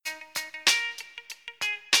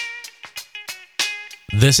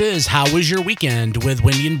This is How Was Your Weekend with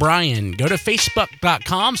Wendy and Brian. Go to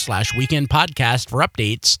facebook.com/weekendpodcast for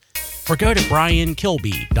updates or go to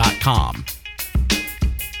briankilby.com.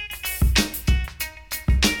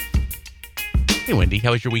 Hey, Wendy,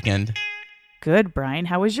 how was your weekend? Good, Brian.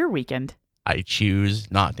 How was your weekend? I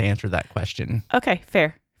choose not to answer that question. Okay,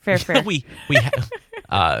 fair. we have,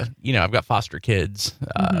 I've got foster kids.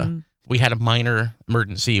 We had a minor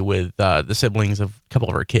emergency with the siblings of a couple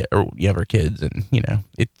of our kids, and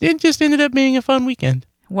it just ended up being a fun weekend.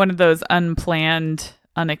 One of those unplanned,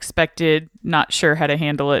 unexpected, not sure how to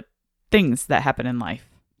handle it things that happen in life.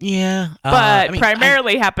 Yeah, but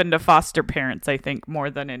primarily happened to foster parents, I think, more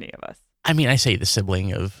than any of us. I mean, I say the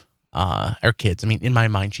sibling of our kids. I mean, in my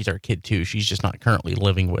mind, she's our kid too. She's just not currently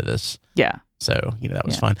living with us. Yeah. So, that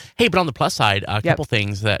was fun. Hey, but on the plus side, a couple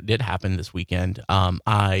things that did happen this weekend.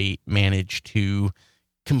 I managed to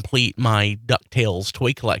complete my DuckTales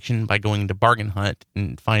toy collection by going to Bargain Hunt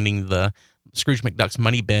and finding the Scrooge McDuck's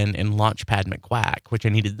Money Bin and Launchpad McQuack, which I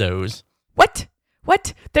needed those. What?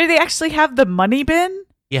 Do they actually have the Money Bin?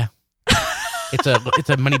 Yeah. It's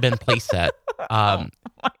a Money Bin playset.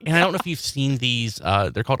 And I don't know if you've seen these.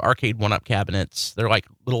 They're called arcade one-up cabinets. They're like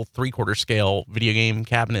little 3/4 scale video game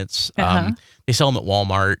cabinets. They sell them at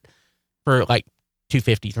Walmart for like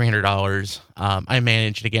 $250, $300. I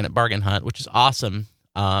managed again at Bargain Hunt, which is awesome.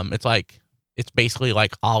 It's basically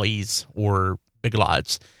like Ollie's or Big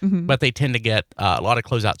Lots, but they tend to get a lot of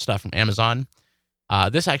closeout stuff from Amazon.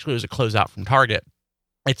 This actually was a closeout from Target.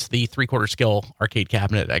 It's the 3/4 scale arcade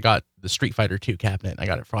cabinet. I got the Street Fighter 2 cabinet. I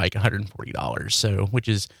got it for like $140. So, which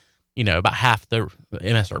is, about half the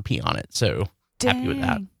MSRP on it. So happy with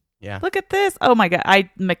that. Yeah. Look at this. Oh my God.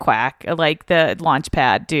 McQuack, like the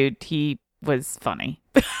Launchpad dude. He was funny.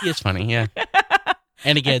 He is funny. Yeah.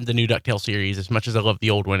 And again, the new DuckTales series, as much as I love the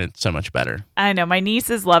old one, it's so much better. I know. My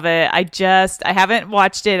nieces love it. I haven't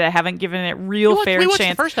watched it. I haven't given it fair chance. We watched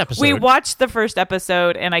the first episode. We watched the first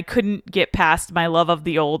episode, and I couldn't get past my love of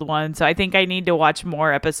the old one. So I think I need to watch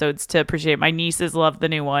more episodes to appreciate. My nieces love the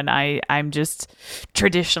new one. I'm just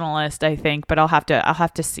traditionalist, I think, but I'll have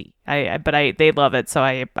to see. They love it, so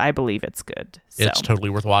I believe it's good. So. It's totally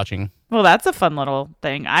worth watching. Well, that's a fun little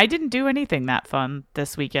thing. I didn't do anything that fun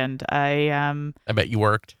this weekend. I bet you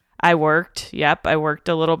worked. I worked. Yep, I worked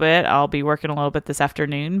a little bit. I'll be working a little bit this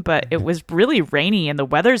afternoon, but it was really rainy and the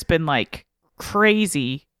weather's been like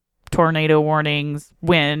crazy. Tornado warnings,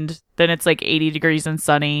 wind, then it's like 80 degrees and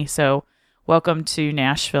sunny. So welcome to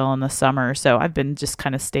Nashville in the summer. So I've been just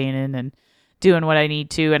kind of staying in and doing what I need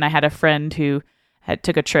to. And I had a friend who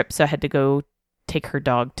took a trip, so I had to go take her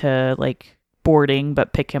dog to like boarding,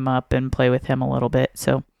 but pick him up and play with him a little bit.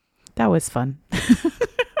 So that was fun.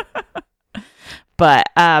 But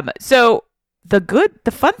so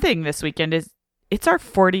the fun thing this weekend is it's our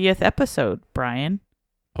 40th episode, Brian.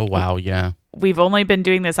 Oh wow, yeah. We've only been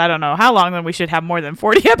doing this, I don't know how long, then we should have more than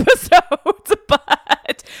 40 episodes.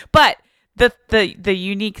 But the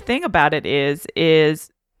unique thing about it is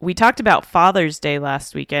we talked about Father's Day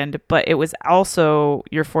last weekend, but it was also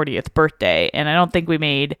your 40th birthday, and I don't think we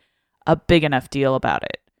made a big enough deal about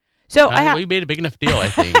it. So we made a big enough deal, I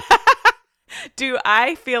think. Do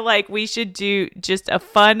I feel like we should do just a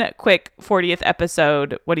fun, quick 40th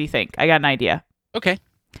episode? What do you think? I got an idea. Okay.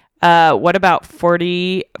 What about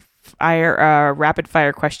 40 rapid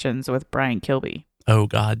fire questions with Brian Kilby? Oh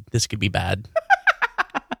God, this could be bad.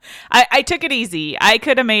 I took it easy. I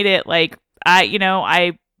could have made it like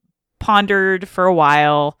I pondered for a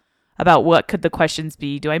while about what could the questions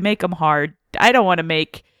be. Do I make them hard? I don't want to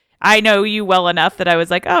make. I know you well enough that I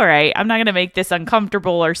was like, all right, I'm not going to make this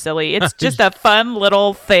uncomfortable or silly. It's just a fun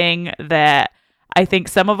little thing that I think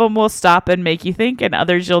some of them will stop and make you think, and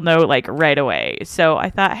others you'll know like right away. So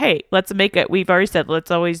I thought, hey, let's make it. We've already said,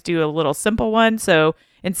 let's always do a little simple one. So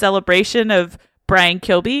in celebration of Brian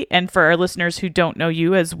Kilby, and for our listeners who don't know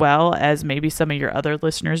you as well as maybe some of your other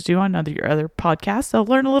listeners do on your other podcasts, they'll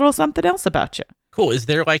learn a little something else about you. Cool. Is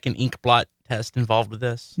there like an ink blot test involved with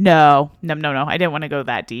this? No. I didn't want to go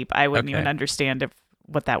that deep. I wouldn't even understand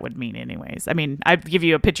what that would mean anyways. I mean, I'd give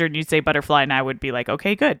you a picture and you'd say butterfly and I would be like,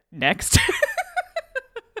 okay, good. Next.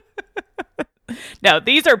 No,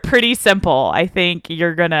 these are pretty simple. I think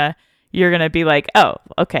you're gonna be like, oh,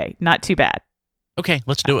 okay, not too bad. Okay,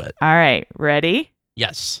 let's do it. All right, ready?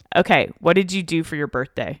 Yes. Okay, what did you do for your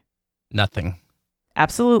birthday? Nothing.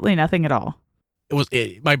 Absolutely nothing at all.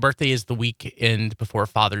 My birthday is the weekend before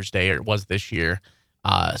Father's Day, or it was this year.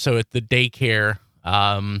 So at the daycare,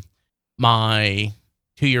 my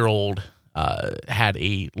 2-year-old had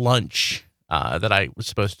a lunch that I was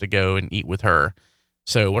supposed to go and eat with her.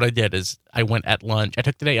 So what I did is I went at lunch. I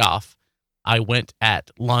took the day off. I went at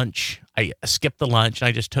lunch. I skipped the lunch and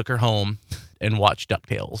I just took her home and watched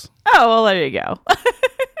DuckTales. Oh, well, there you go.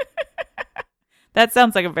 That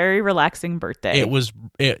sounds like a very relaxing birthday. It was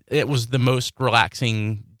the most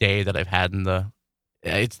relaxing day that I've had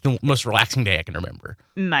it's the most relaxing day I can remember.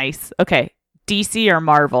 Nice. Okay. DC or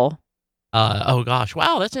Marvel? Oh gosh.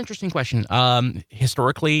 Wow, that's an interesting question.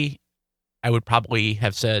 Historically, I would probably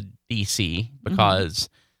have said DC because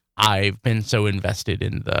I've been so invested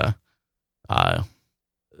in the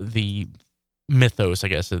mythos, I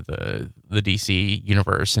guess, of the DC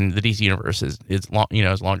universe, and the DC universe is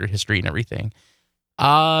has longer history and everything.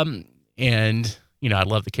 And I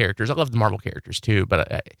love the characters. I love the Marvel characters too,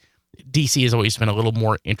 but DC has always been a little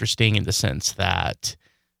more interesting in the sense that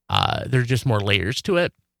there's just more layers to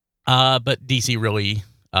it. But DC really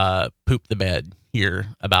pooped the bed here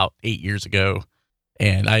about 8 years ago,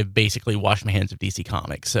 and I've basically washed my hands of DC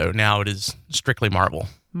Comics. So now it is strictly Marvel.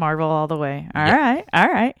 Marvel all the way. All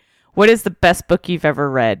right. What is the best book you've ever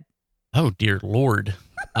read? Oh, dear Lord.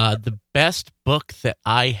 The best book that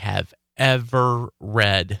I have ever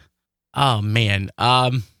read. Oh, man.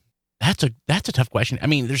 That's a tough question. I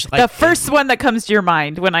mean, there's like... The first one that comes to your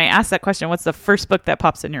mind when I ask that question, what's the first book that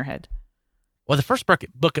pops in your head? Well, the first book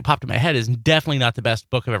that popped in my head is definitely not the best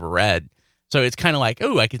book I've ever read. So it's kind of like,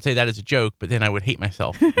 oh, I can say that as a joke, but then I would hate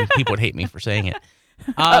myself and people would hate me for saying it.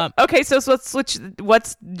 Okay, so let's switch.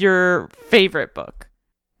 What's your favorite book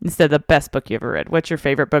instead of the best book you ever read? What's your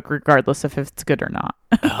favorite book, regardless of if it's good or not?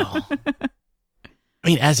 Oh. I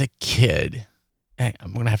mean, as a kid,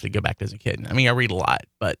 I'm going to have to go back to as a kid. I mean, I read a lot,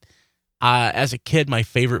 but as a kid, my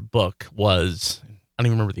favorite book was, I don't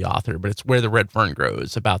even remember the author, but it's Where the Red Fern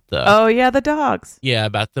Grows, about the... Oh, yeah, the dogs. Yeah,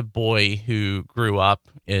 about the boy who grew up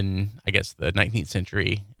in, I guess, the 19th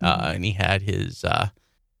century, and he had his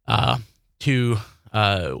two...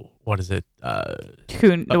 what is it?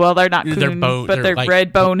 Coon. Well, they're not coons, but they're like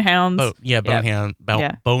red bone hounds.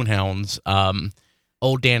 Bone hounds.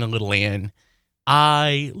 Old Dan and Little Ann.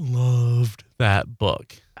 I loved that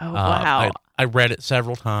book. Oh wow! I read it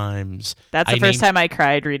several times. That's the first time I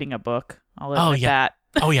cried reading a book. I'll admit that.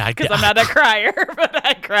 Oh yeah, because I'm not a crier, but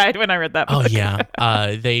I cried when I read that book. Oh yeah.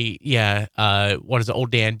 What is it? Old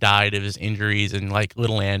Dan died of his injuries, and like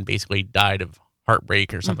Little Ann basically died of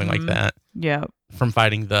heartbreak or something like that. Yeah. From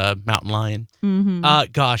fighting the mountain lion.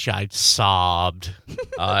 Gosh, I sobbed.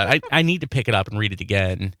 I need to pick it up and read it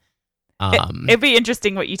again. It'd be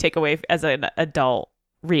interesting what you take away as an adult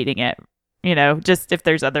reading it. Just if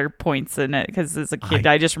there's other points in it, because as a kid,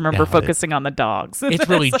 I just remember focusing on the dogs. It's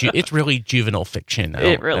really it's really juvenile fiction.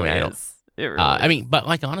 It really is. I mean, but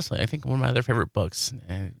like honestly, I think one of my other favorite books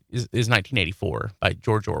is 1984 by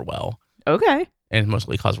George Orwell. Okay. And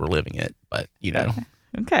mostly because we're living it, but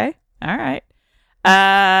Okay. All right.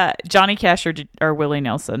 Johnny Cash or Willie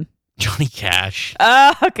Nelson? Johnny Cash.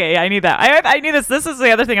 Okay. I knew that. I knew this. This is the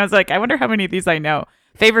other thing. I was like, I wonder how many of these I know.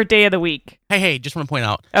 Favorite day of the week? Hey, just want to point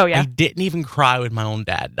out. Oh, yeah. I didn't even cry when my own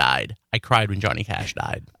dad died. I cried when Johnny Cash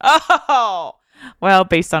died. Oh, well,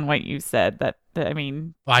 based on what you said,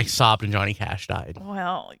 I sobbed when Johnny Cash died.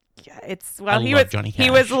 Well, yeah, Johnny Cash.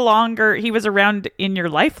 He was around in your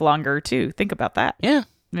life longer too. Think about that. Yeah.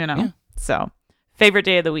 Yeah. So, favorite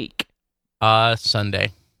day of the week?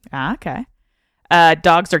 Sunday. Okay.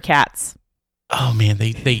 Dogs or cats? Oh man,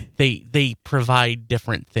 they provide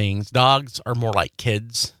different things. Dogs are more like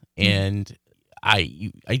kids, and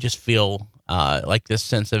I just feel like this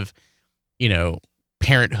sense of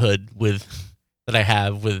parenthood that I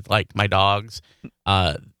have with like my dogs.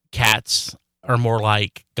 Cats are more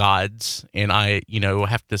like gods, and I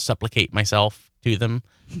have to supplicate myself to them.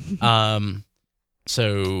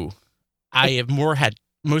 So I have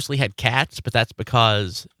mostly had cats, but that's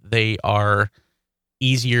because they are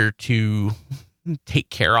easier to take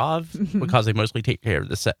care of because they mostly take care of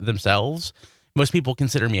themselves. Most people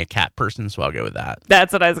consider me a cat person, so I'll go with that.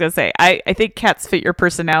 That's what I was going to say. I think cats fit your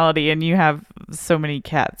personality, and you have so many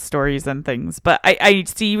cat stories and things. But I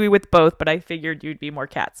see you with both, but I figured you'd be more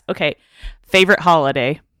cats. Okay. Favorite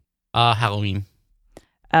holiday? Halloween.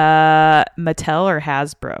 Mattel or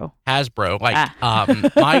Hasbro? Hasbro.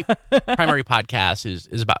 My primary podcast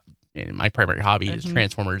is about, my primary hobby is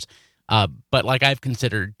Transformers. But like I've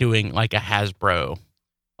considered doing like a Hasbro,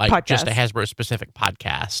 like podcast. Just a Hasbro specific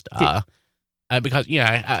podcast. Because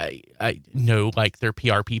I know like their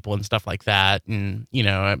PR people and stuff like that, and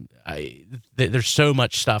there's so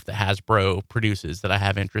much stuff that Hasbro produces that I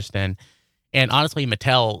have interest in. And honestly,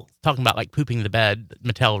 Mattel, talking about like pooping the bed,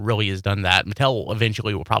 Mattel really has done that. Mattel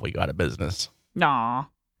eventually will probably go out of business. Aw.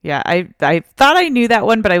 Yeah, I thought I knew that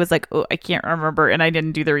one, but I was like, oh, I can't remember, and I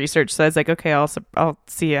didn't do the research, so I was like, okay, I'll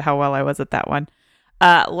see how well I was at that one.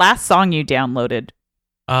 Last song you downloaded.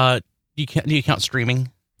 Do you count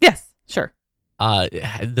streaming? Yes, sure.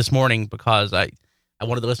 This morning, because I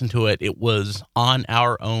wanted to listen to it. It was On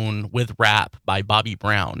Our Own with Rap by Bobby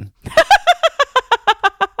Brown.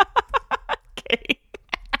 Okay.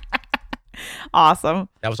 Awesome.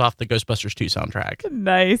 That was off the Ghostbusters 2 soundtrack.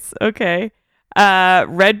 Nice. Okay.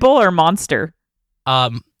 Red Bull or Monster?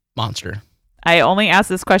 Monster. I only asked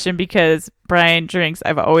this question because Brian drinks.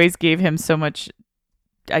 I've always gave him so much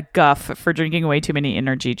a guff for drinking way too many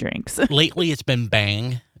energy drinks. Lately, it's been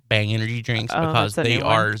Bang energy drinks because they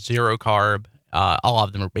are zero carb. All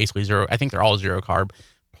of them are basically zero. I think they're all zero carb.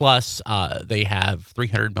 Plus, they have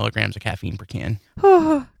 300 milligrams of caffeine per can.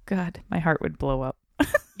 Oh, God. My heart would blow up.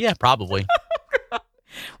 Yeah, probably.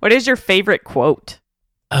 What is your favorite quote?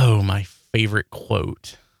 Oh, my favorite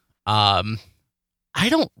quote. I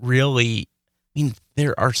don't really. I mean,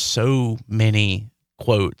 there are so many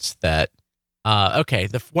quotes that. Okay,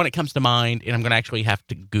 the one that comes to mind, and I'm going to actually have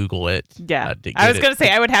to Google it. Yeah, I was going to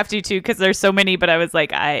say I would have to too because there's so many. But I was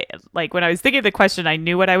like, when I was thinking of the question, I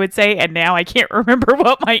knew what I would say, and now I can't remember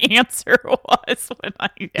what my answer was when I.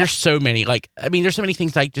 Yeah. There's so many. There's so many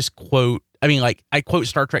things I just quote. I quote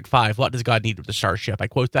Star Trek V. What does God need with the starship? I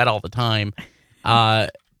quote that all the time.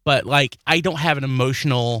 But I don't have an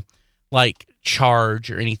emotional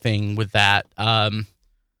charge or anything with that.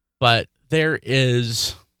 But there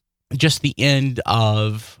is just the end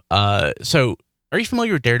of. So, are you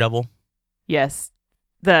familiar with Daredevil? Yes.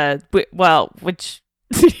 Which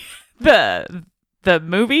the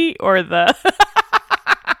movie or the.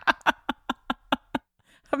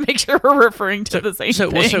 Make sure we're referring to the same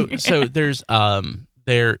thing. So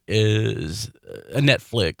there is a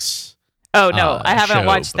Netflix. Oh no, I haven't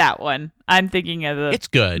watched that one. I'm thinking of the. It's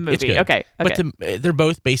good. Movie. It's good. Okay. But they're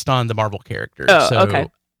both based on the Marvel characters. Oh, so, okay.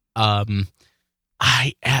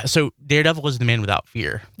 So Daredevil is the man without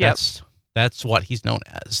fear. Yep. That's what he's known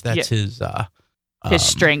as. That's his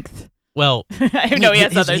strength. Well, I know he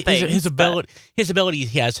has other things. His ability,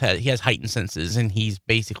 he has heightened senses, and he's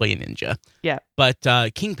basically a ninja. Yeah. But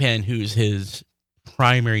Kingpin, who's his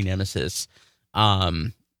primary nemesis,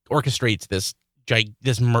 orchestrates this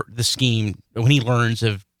scheme when he learns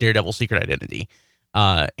of Daredevil's secret identity,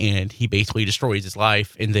 and he basically destroys his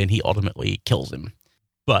life, and then he ultimately kills him.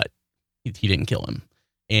 But he didn't kill him,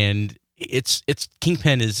 and it's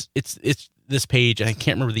Kingpin is it's this page, and I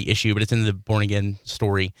can't remember the issue, but it's in the Born Again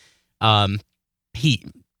story.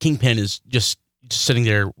 Kingpin is just sitting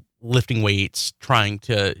there lifting weights, trying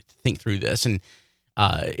to think through this, and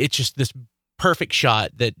it's just this perfect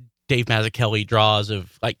shot that Dave Mazzucchelli draws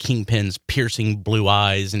of Kingpin's piercing blue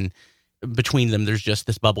eyes, and between them there's just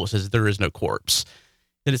this bubble that says there is no corpse.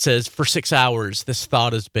 Then it says, for 6 hours this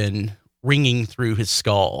thought has been ringing through his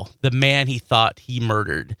skull, the man he thought he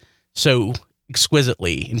murdered so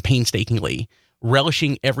exquisitely and painstakingly,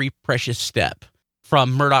 relishing every precious step,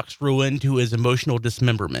 from Murdoch's ruin to his emotional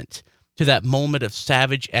dismemberment, to that moment of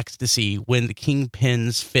savage ecstasy when the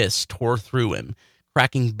Kingpin's fist tore through him,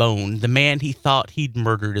 cracking bone. The man he thought he'd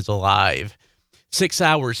murdered is alive. 6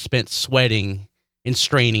 hours spent sweating and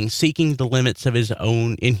straining, seeking the limits of his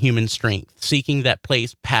own inhuman strength, seeking that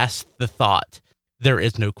place past the thought, there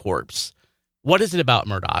is no corpse. What is it about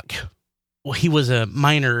Murdoch? Well, he was a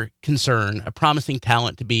minor concern, a promising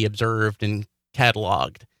talent to be observed and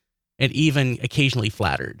cataloged, and even occasionally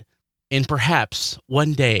flattered, and perhaps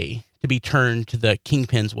one day to be turned to the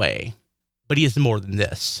Kingpin's way. But he is more than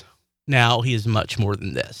this. Now he is much more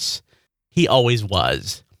than this. He always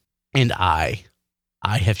was, and I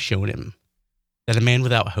have shown him that a man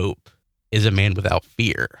without hope is a man without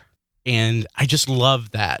fear. And I just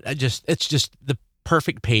love that. It's just the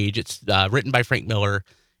perfect page. It's written by Frank Miller,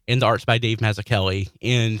 and the art's by Dave Mazzucchelli,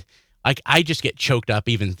 and I just get choked up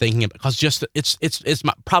even thinking of it, because it's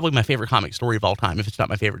probably my favorite comic story of all time. If it's not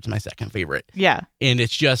my favorite, it's my second favorite. Yeah. And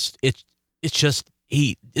it's just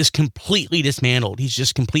he is completely dismantled. He's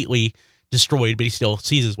just completely destroyed, but he still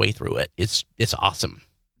sees his way through it. It's awesome.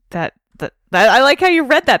 That I like how you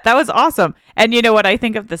read that. That was awesome. And you know what I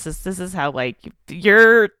think of this is how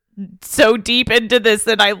you're so deep into this,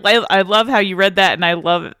 and I love how you read that,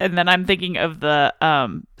 and then I'm thinking of the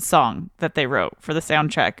song that they wrote for the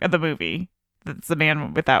soundtrack of the movie. That's The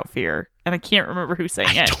Man Without Fear, and I can't remember who sang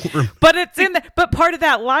it. But it's but part of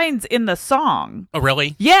that line's in the song. Oh,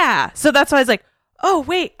 really? Yeah. So that's why I was like, oh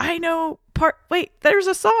wait, I know part. Wait, there's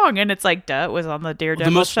a song, and it's like, duh, it was on the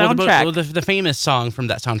Daredevil soundtrack. The famous song from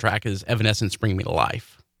that soundtrack is Evanescence, Bring Me to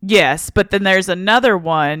Life. Yes, but then there's another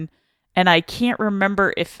one. And I can't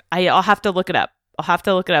remember if I'll have to look it up.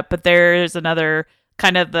 But there's another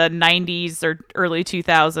kind of the 90s or early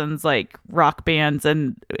 2000s like rock bands,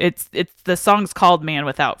 and it's the song's called Man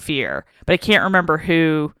Without Fear, but I can't remember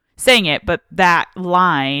who sang it, but that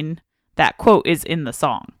quote is in the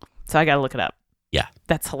song. So I got to look it up. Yeah.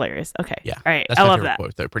 That's hilarious. Okay. Yeah. All right. That's I my love favorite that.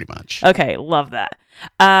 quote, though, pretty much. Okay. Love that.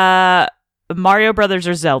 Mario Brothers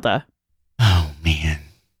or Zelda? Oh, man.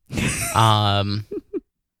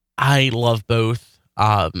 I love both,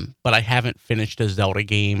 but I haven't finished a Zelda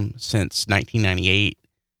game since 1998,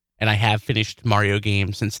 and I have finished Mario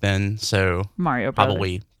games since then, so Mario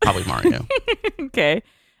Brothers. Probably Mario. Okay.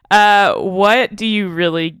 What do you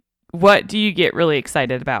get really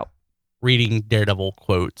excited about? Reading Daredevil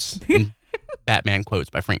quotes and Batman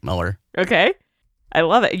quotes by Frank Miller. Okay. I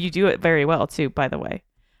love it. You do it very well too, by the way.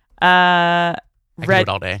 I can do it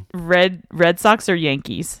all day. Red Sox or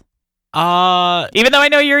Yankees? Even though I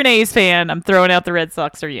know you're an A's fan, I'm throwing out the Red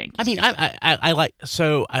Sox or Yankees. I mean, I like,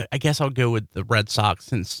 so I guess I'll go with the Red Sox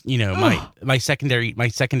since, my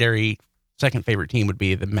secondary second favorite team would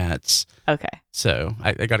be the Mets. Okay. So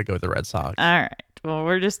I got to go with the Red Sox. All right. Well,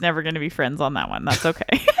 we're just never going to be friends on that one. That's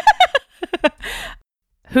okay.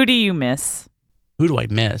 Who do you miss? Who do I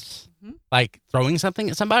miss? Mm-hmm. Like throwing something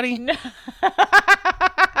at somebody?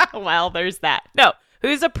 Well, there's that. No.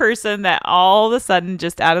 Who's a person that all of a sudden,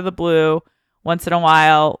 just out of the blue, once in a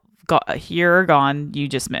while, here or gone, you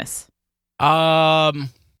just miss? Person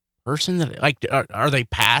that, like, are they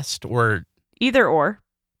past or? Either or.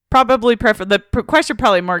 Probably the question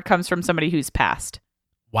probably more comes from somebody who's passed.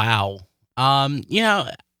 Wow.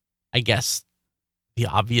 I guess the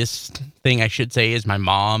obvious thing I should say is my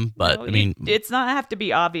mom, but no, I mean, it's not have to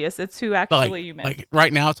be obvious. It's who actually you miss. Like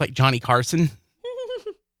right now, it's like Johnny Carson.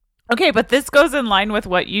 Okay, but this goes in line with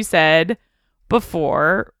what you said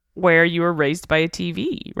before, where you were raised by a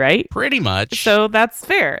TV, right? Pretty much. So that's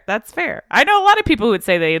fair. That's fair. I know a lot of people who would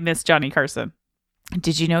say they miss Johnny Carson.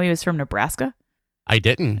 Did you know he was from Nebraska? I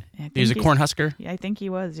didn't. He was a Cornhusker. Yeah, I think he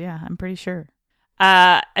was. Yeah, I'm pretty sure.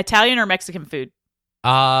 Italian or Mexican food?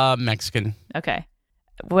 Mexican. Okay.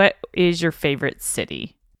 What is your favorite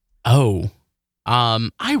city? Oh,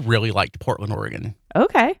 I really liked Portland, Oregon.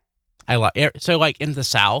 Okay. So like in the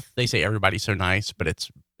South, they say everybody's so nice, but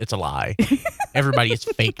it's a lie. Everybody is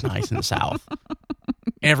fake nice in the South.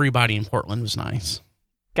 Everybody in Portland was nice.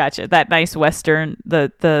 Gotcha. That nice Western,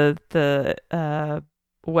 the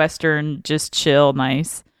Western, just chill,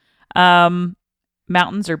 nice.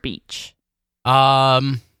 Mountains or beach?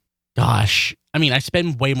 Gosh, I mean, I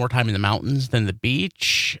spend way more time in the mountains than the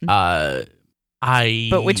beach. But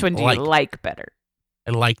which one do you like better?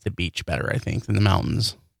 I like the beach better, I think, than the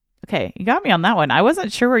mountains. Okay, you got me on that one. I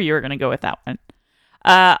wasn't sure where you were going to go with that one.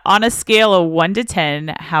 On a scale of 1 to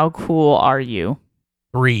 10, how cool are you?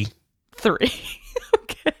 3.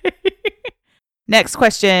 Okay. Next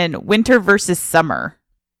question: winter versus summer?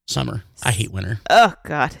 Summer. I hate winter. Oh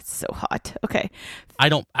God, it's so hot. Okay. I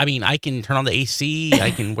can turn on the AC.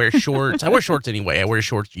 I can wear shorts. I wear shorts anyway. I wear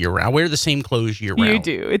shorts year round. I wear the same clothes year round. You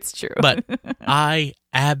do. It's true. But I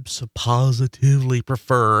positively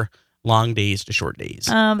prefer long days to short days.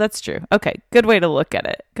 That's true. Okay. Good way to look at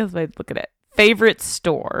it. Favorite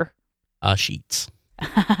store? Sheets.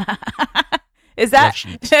 Is that?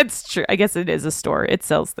 That's true. I guess it is a store. It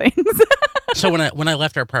sells things. So when I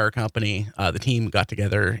left our prior company, the team got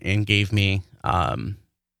together and gave me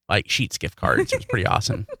like Sheets gift cards. It was pretty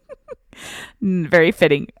awesome. Very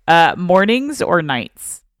fitting. Mornings or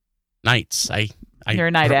nights? Nights. You're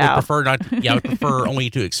a night owl. I would prefer only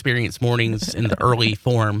to experience mornings in the early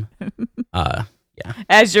form. Yeah.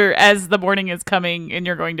 As the morning is coming and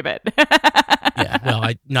you're going to bed. Yeah. Well,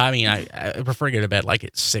 I prefer to go to bed like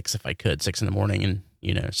at 6 if I could, 6 in the morning, and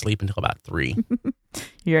sleep until about 3.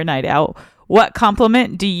 You're a night owl. What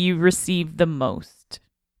compliment do you receive the most?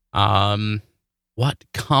 What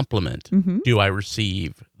compliment do I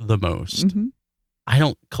receive the most? Mm-hmm. I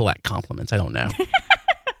don't collect compliments. I don't know.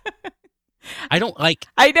 I don't like.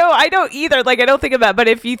 I don't either. Like, I don't think about. But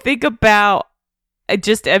if you think about,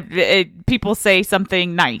 just people say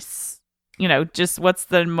something nice, just what's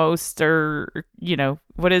the most, or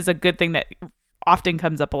what is a good thing that often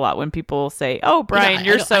comes up a lot when people say, "Oh, Brian,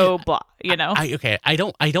 you're so blah." I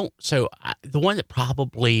don't. So the one that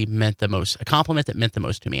probably meant the most, a compliment that meant the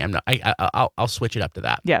most to me. I'll switch it up to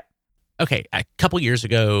that. Yeah. Okay. A couple years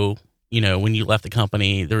ago, when you left the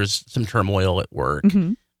company, there was some turmoil at work.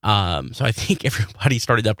 Mm-hmm. So I think everybody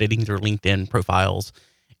started updating their LinkedIn profiles,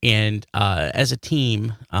 and as a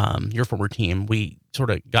team, your former team, we sort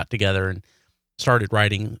of got together and started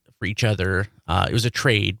writing for each other. It was a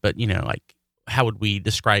trade, but like, how would we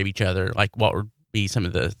describe each other? Like, what would be some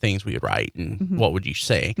of the things we would write, and what would you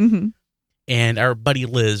say? Mm-hmm. and our buddy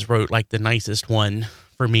Liz wrote like the nicest one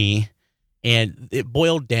for me, and it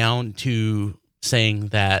boiled down to saying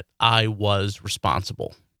that I was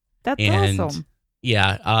responsible. That's and awesome.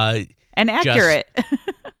 Yeah, And accurate.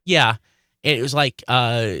 yeah, it was like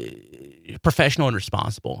professional and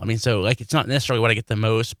responsible. I mean, so like it's not necessarily what I get the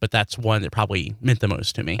most, but that's one that probably meant the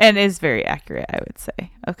most to me. And is very accurate, I would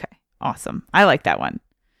say. Okay, awesome. I like that one.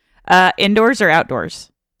 Indoors or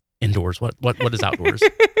outdoors? Indoors. What is outdoors?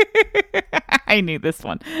 I knew this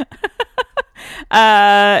one.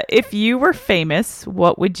 If you were famous,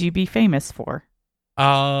 what would you be famous for?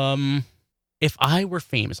 If I were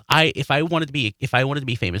famous, if I wanted to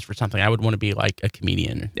be famous for something, I would want to be like a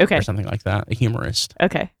comedian, or something like that, a humorist.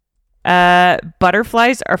 Okay.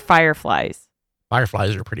 Butterflies or fireflies?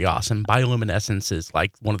 Fireflies are pretty awesome. Bioluminescence is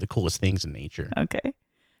like one of the coolest things in nature. Okay.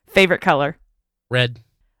 Favorite color? Red.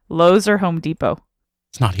 Lowe's or Home Depot?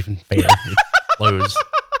 It's not even fair. It's Lowe's.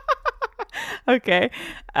 Okay.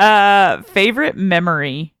 Favorite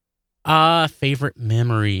memory? Favorite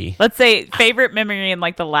memory. Let's say favorite memory in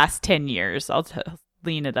like the last 10 years. I'll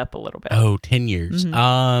lean it up a little bit. Oh, 10 years.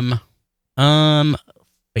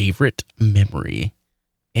 Favorite memory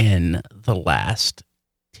in the last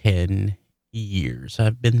 10 years.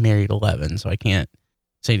 I've been married 11, so I can't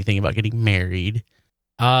say anything about getting married.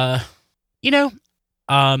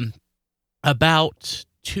 About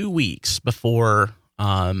 2 weeks before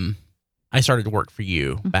I started to work for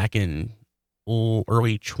you back in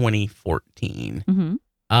early 2014, one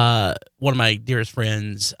of my dearest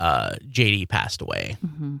friends, JD, passed away.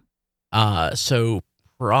 So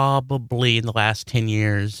probably in the last 10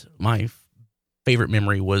 years, my favorite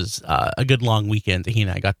memory was a good long weekend that he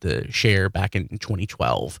and I got to share back in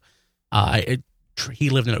 2012. He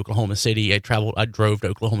lived in Oklahoma City. I drove to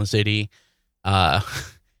Oklahoma City,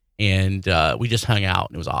 and we just hung out,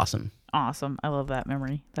 and it was awesome. Awesome. I love that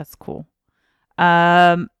memory. That's cool.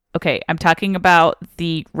 Okay, I'm talking about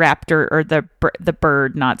the raptor or the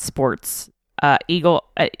bird, not sports.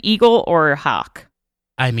 Eagle or hawk?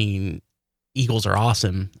 I mean, eagles are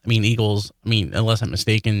awesome. I mean, eagles. I mean, unless I'm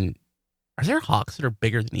mistaken, are there hawks that are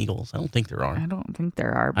bigger than eagles? I don't think there are. I don't think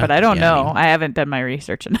there are, but I don't know. I haven't done my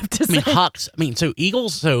research enough to say. I mean, hawks. I mean, so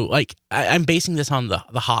eagles. So like, I'm basing this on the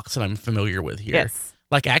hawks that I'm familiar with here. Yes.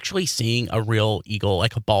 Like actually seeing a real eagle,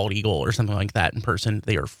 like a bald eagle or something like that in person,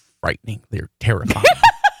 they are frightening. They're terrifying.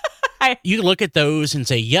 You look at those and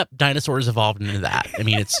say, "Yep, dinosaurs evolved into that." I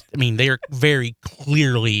mean, they are very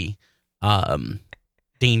clearly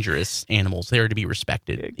dangerous animals. They are to be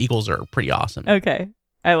respected. Eagles are pretty awesome. Okay,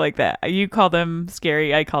 I like that. You call them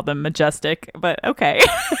scary. I call them majestic. But okay,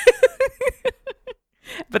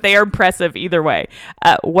 but they are impressive either way.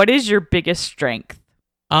 What is your biggest strength?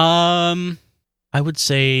 I would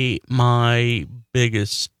say my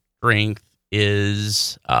biggest strength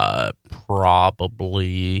is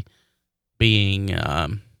probably being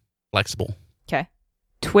flexible. Okay.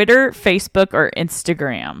 Twitter, Facebook, or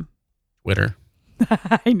Instagram? Twitter.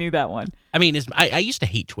 I knew that one. I mean, I used to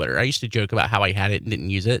hate Twitter. I used to joke about how I had it and didn't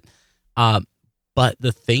use it. But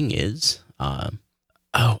the thing is, I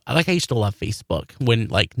used to love Facebook when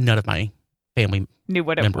like none of my family knew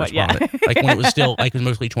what it members was. Yeah. on it. Like when it was still like it was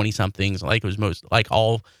mostly 20 somethings. Like it was most like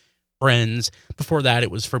all friends. Before that, it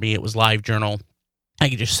was for me. It was LiveJournal. I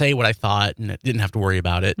could just say what I thought and didn't have to worry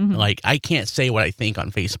about it. Like I can't say what I think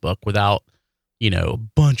on Facebook without, a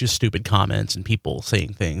bunch of stupid comments and people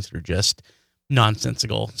saying things that are just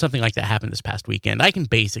nonsensical. Something like that happened this past weekend. I can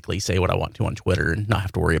basically say what I want to on Twitter and not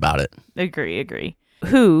have to worry about it. Agree.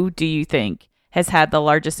 Who do you think has had the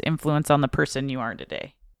largest influence on the person you are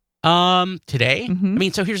today? Today? I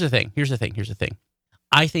mean, so here's the thing.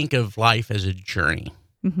 I think of life as a journey.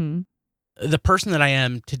 The person that I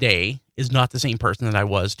am today is not the same person that I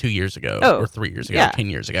was 2 years ago or 3 years ago, or 10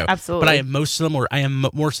 years ago. Absolutely. But I am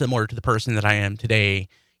more similar to the person that I am today,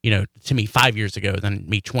 to me 5 years ago than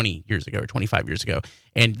me 20 years ago or 25 years ago.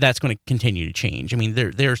 And that's going to continue to change. I mean,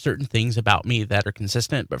 there are certain things about me that are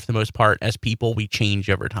consistent, but for the most part, as people, we change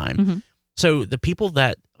over time. So the people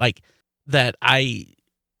that I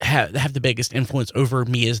have the biggest influence over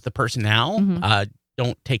me as the person now,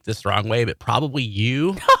 don't take this the wrong way, but probably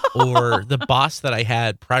you or the boss that I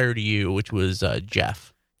had prior to you, which was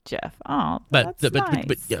Jeff. Oh, that's nice.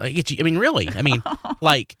 But I mean, really, I mean,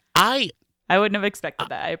 like I wouldn't have expected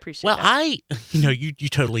that. I appreciate that. You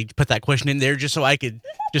totally put that question in there just so I could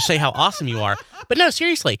just say how awesome you are. But no,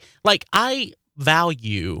 seriously, like I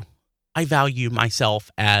value myself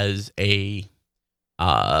as a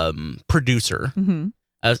producer.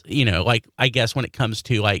 As like I guess when it comes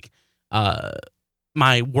to like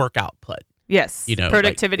my work output. Yes.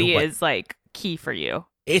 Productivity is like key for you.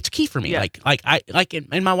 it's key for me. Yeah.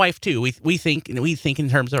 And my wife too. We think in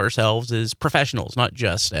terms of ourselves as professionals, not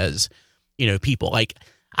just as, people. Like,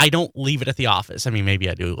 I don't leave it at the office. I mean, maybe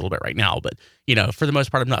I do a little bit right now, but for the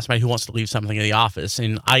most part, I'm not somebody who wants to leave something in the office.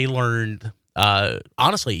 And I learned,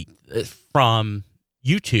 honestly, from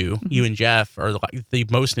you two, you and Jeff are the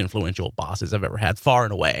most influential bosses I've ever had, far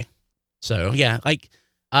and away. So yeah, like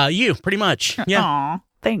you pretty much. Yeah. Aw,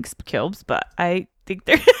 thanks, Kilbs. But I think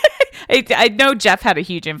they're. I know Jeff had a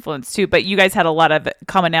huge influence too, but you guys had a lot of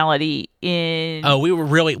commonality in. Oh, we were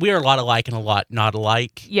a lot alike and a lot not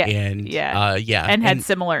alike. Yeah, and and had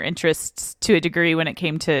similar interests to a degree when it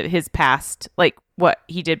came to his past, like what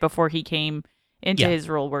he did before he came into his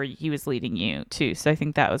role where he was leading you too. So I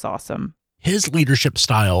think that was awesome. His leadership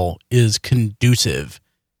style is conducive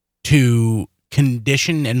to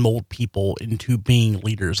condition and mold people into being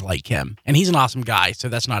leaders like him, and he's an awesome guy, so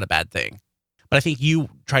that's not a bad thing. But I think you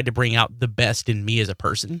tried to bring out the best in me as a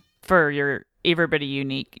person. For everybody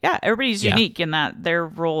unique. Yeah, everybody's unique in that their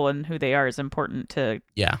role and who they are is important to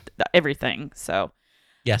everything. So.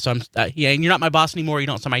 Yeah, so I'm, and you're not my boss anymore. You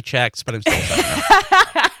don't sign my checks, but I'm still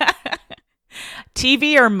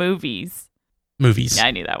TV or movies? Movies. Yeah,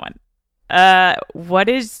 I knew that one. What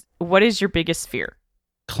is your biggest fear?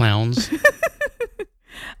 Clowns.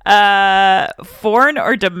 Foreign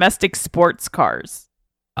or domestic sports cars?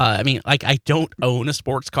 I mean, like, I don't own a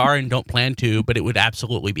sports car and don't plan to, but it would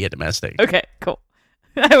absolutely be a domestic. Okay, cool.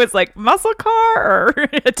 I was like, muscle car or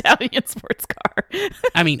Italian sports car?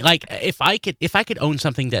 I mean, like, if I could own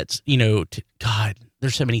something that's, God,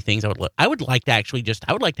 there's so many things I would like to actually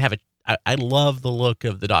I would like to have I love the look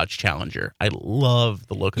of the Dodge Challenger. I love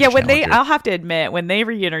the look of the Challenger. I'll have to admit, when they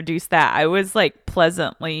reintroduced that, I was like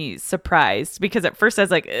pleasantly surprised because at first I was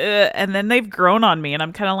like, ugh, and then they've grown on me and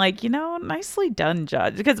I'm kind of like, nicely done,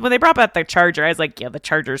 Judge. Because when they brought back the Charger, I was like, yeah, the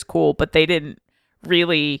Charger's cool, but they didn't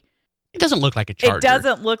really. It doesn't look like a Charger. It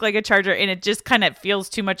doesn't look like a Charger, and it just kind of feels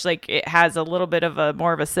too much like it has a little bit of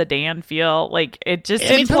more of a sedan feel. Like it just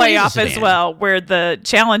didn't play off as well. Where the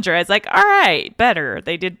Challenger, I was like, all right, better.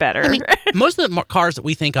 They did better. I mean, most of the cars that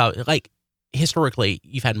we think of, like historically,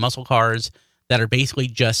 you've had muscle cars that are basically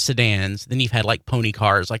just sedans. Then you've had like pony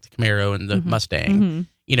cars, like the Camaro and the Mustang.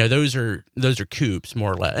 Mm-hmm. Those are coupes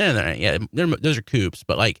more or less. Yeah, those are coupes,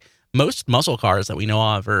 but like. Most muscle cars that we know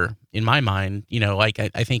of are, in my mind, like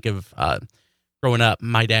I think of growing up,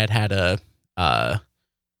 my dad had a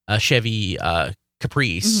Chevy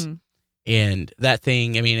Caprice, and that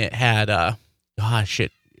thing, I mean, it had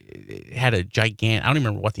it had a gigantic, I don't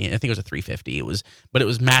even remember I think it was a 350. But it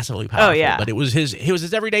was massively powerful. Oh, yeah. But it was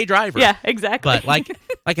his everyday driver. Yeah, exactly. But like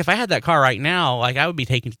if I had that car right now, like I would be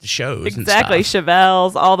taking it to shows. Exactly. And stuff.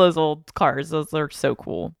 Chevelles, all those old cars, those are so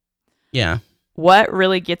cool. Yeah. What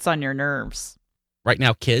really gets on your nerves? Right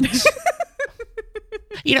now, kids.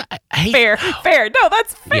 I hate... Fair. No,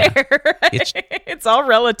 that's fair. Yeah. It's all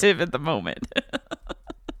relative at the moment.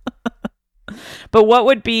 But what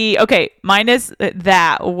would be, okay, mine is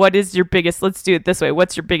that. What is your biggest, let's do it this way.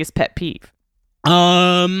 What's your biggest pet peeve?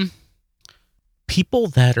 People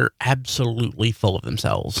that are absolutely full of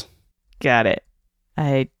themselves. Got it.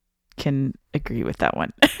 I can agree with that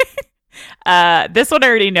one. This one I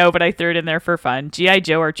already know, but I threw it in there for fun. G.I.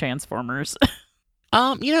 Joe or Transformers?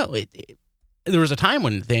 There was a time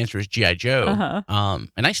when the answer was G.I. Joe.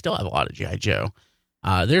 And I still have a lot of G.I. Joe.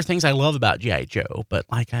 There are things I love about G.I. Joe, but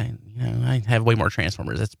like I have way more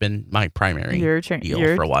Transformers. That's been my primary deal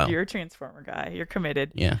for a while. You're a Transformer guy. You're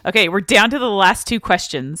committed. Yeah. Okay, we're down to the last two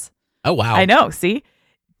questions. Oh, wow. I know. See?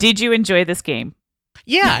 Did you enjoy this game?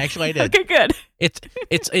 Yeah, actually I did. Okay, good. It's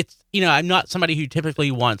I'm not somebody who typically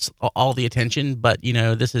wants all the attention, but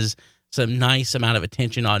this is some nice amount of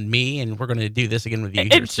attention on me, and we're going to do this again with you.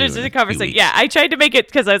 It's just a conversation. Yeah, I tried to make it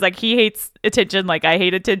because I was like, he hates attention like I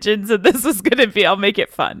hate attention, so this is going to be, I'll make it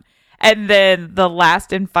fun. And then the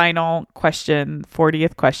last and final question,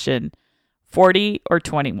 40th question, 40 or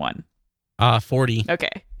 21? 40.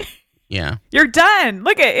 Okay. Yeah. You're done.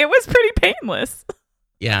 Look, it was pretty painless.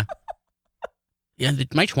 Yeah. Yeah,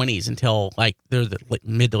 my 20s until like they're the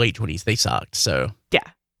mid to late 20s, they sucked. So yeah.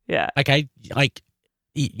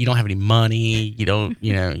 You don't have any money. You don't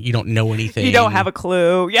know anything. You don't have a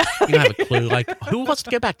clue. Yeah, you don't have a clue. Like, who wants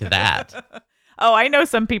to go back to that? Oh, I know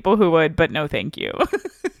some people who would, but no, thank you.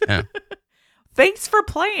 Yeah. Thanks for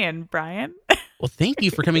playing, Brian. Well, thank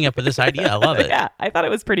you for coming up with this idea. I love it. Yeah, I thought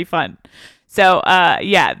it was pretty fun. So,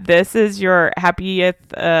 this is your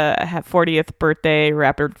 40th birthday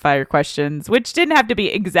rapid fire questions, which didn't have to be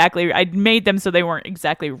exactly, I made them so they weren't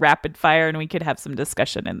exactly rapid fire and we could have some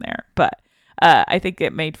discussion in there. But I think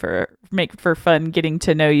it make for fun getting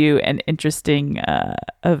to know you and interesting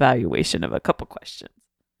evaluation of a couple questions.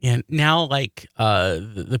 And now, like,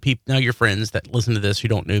 the people, now your friends that listen to this who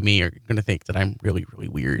don't know me are going to think that I'm really, really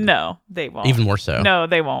weird. No, they won't. Even more so. No,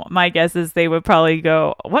 they won't. My guess is they would probably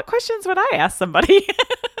go, what questions would I ask somebody?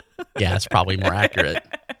 Yeah, it's probably more accurate.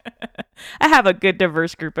 I have a good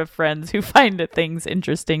diverse group of friends who find things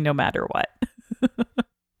interesting no matter what.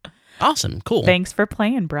 Awesome. Cool. Thanks for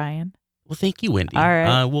playing, Brian. Well, thank you, Wendy. All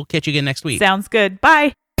right. We'll catch you again next week. Sounds good.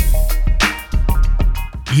 Bye.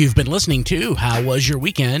 You've been listening to How Was Your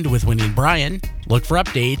Weekend with Wendy and Brian. Look for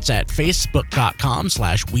updates at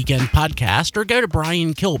facebook.com/weekendpodcast or go to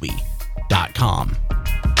briankilby.com.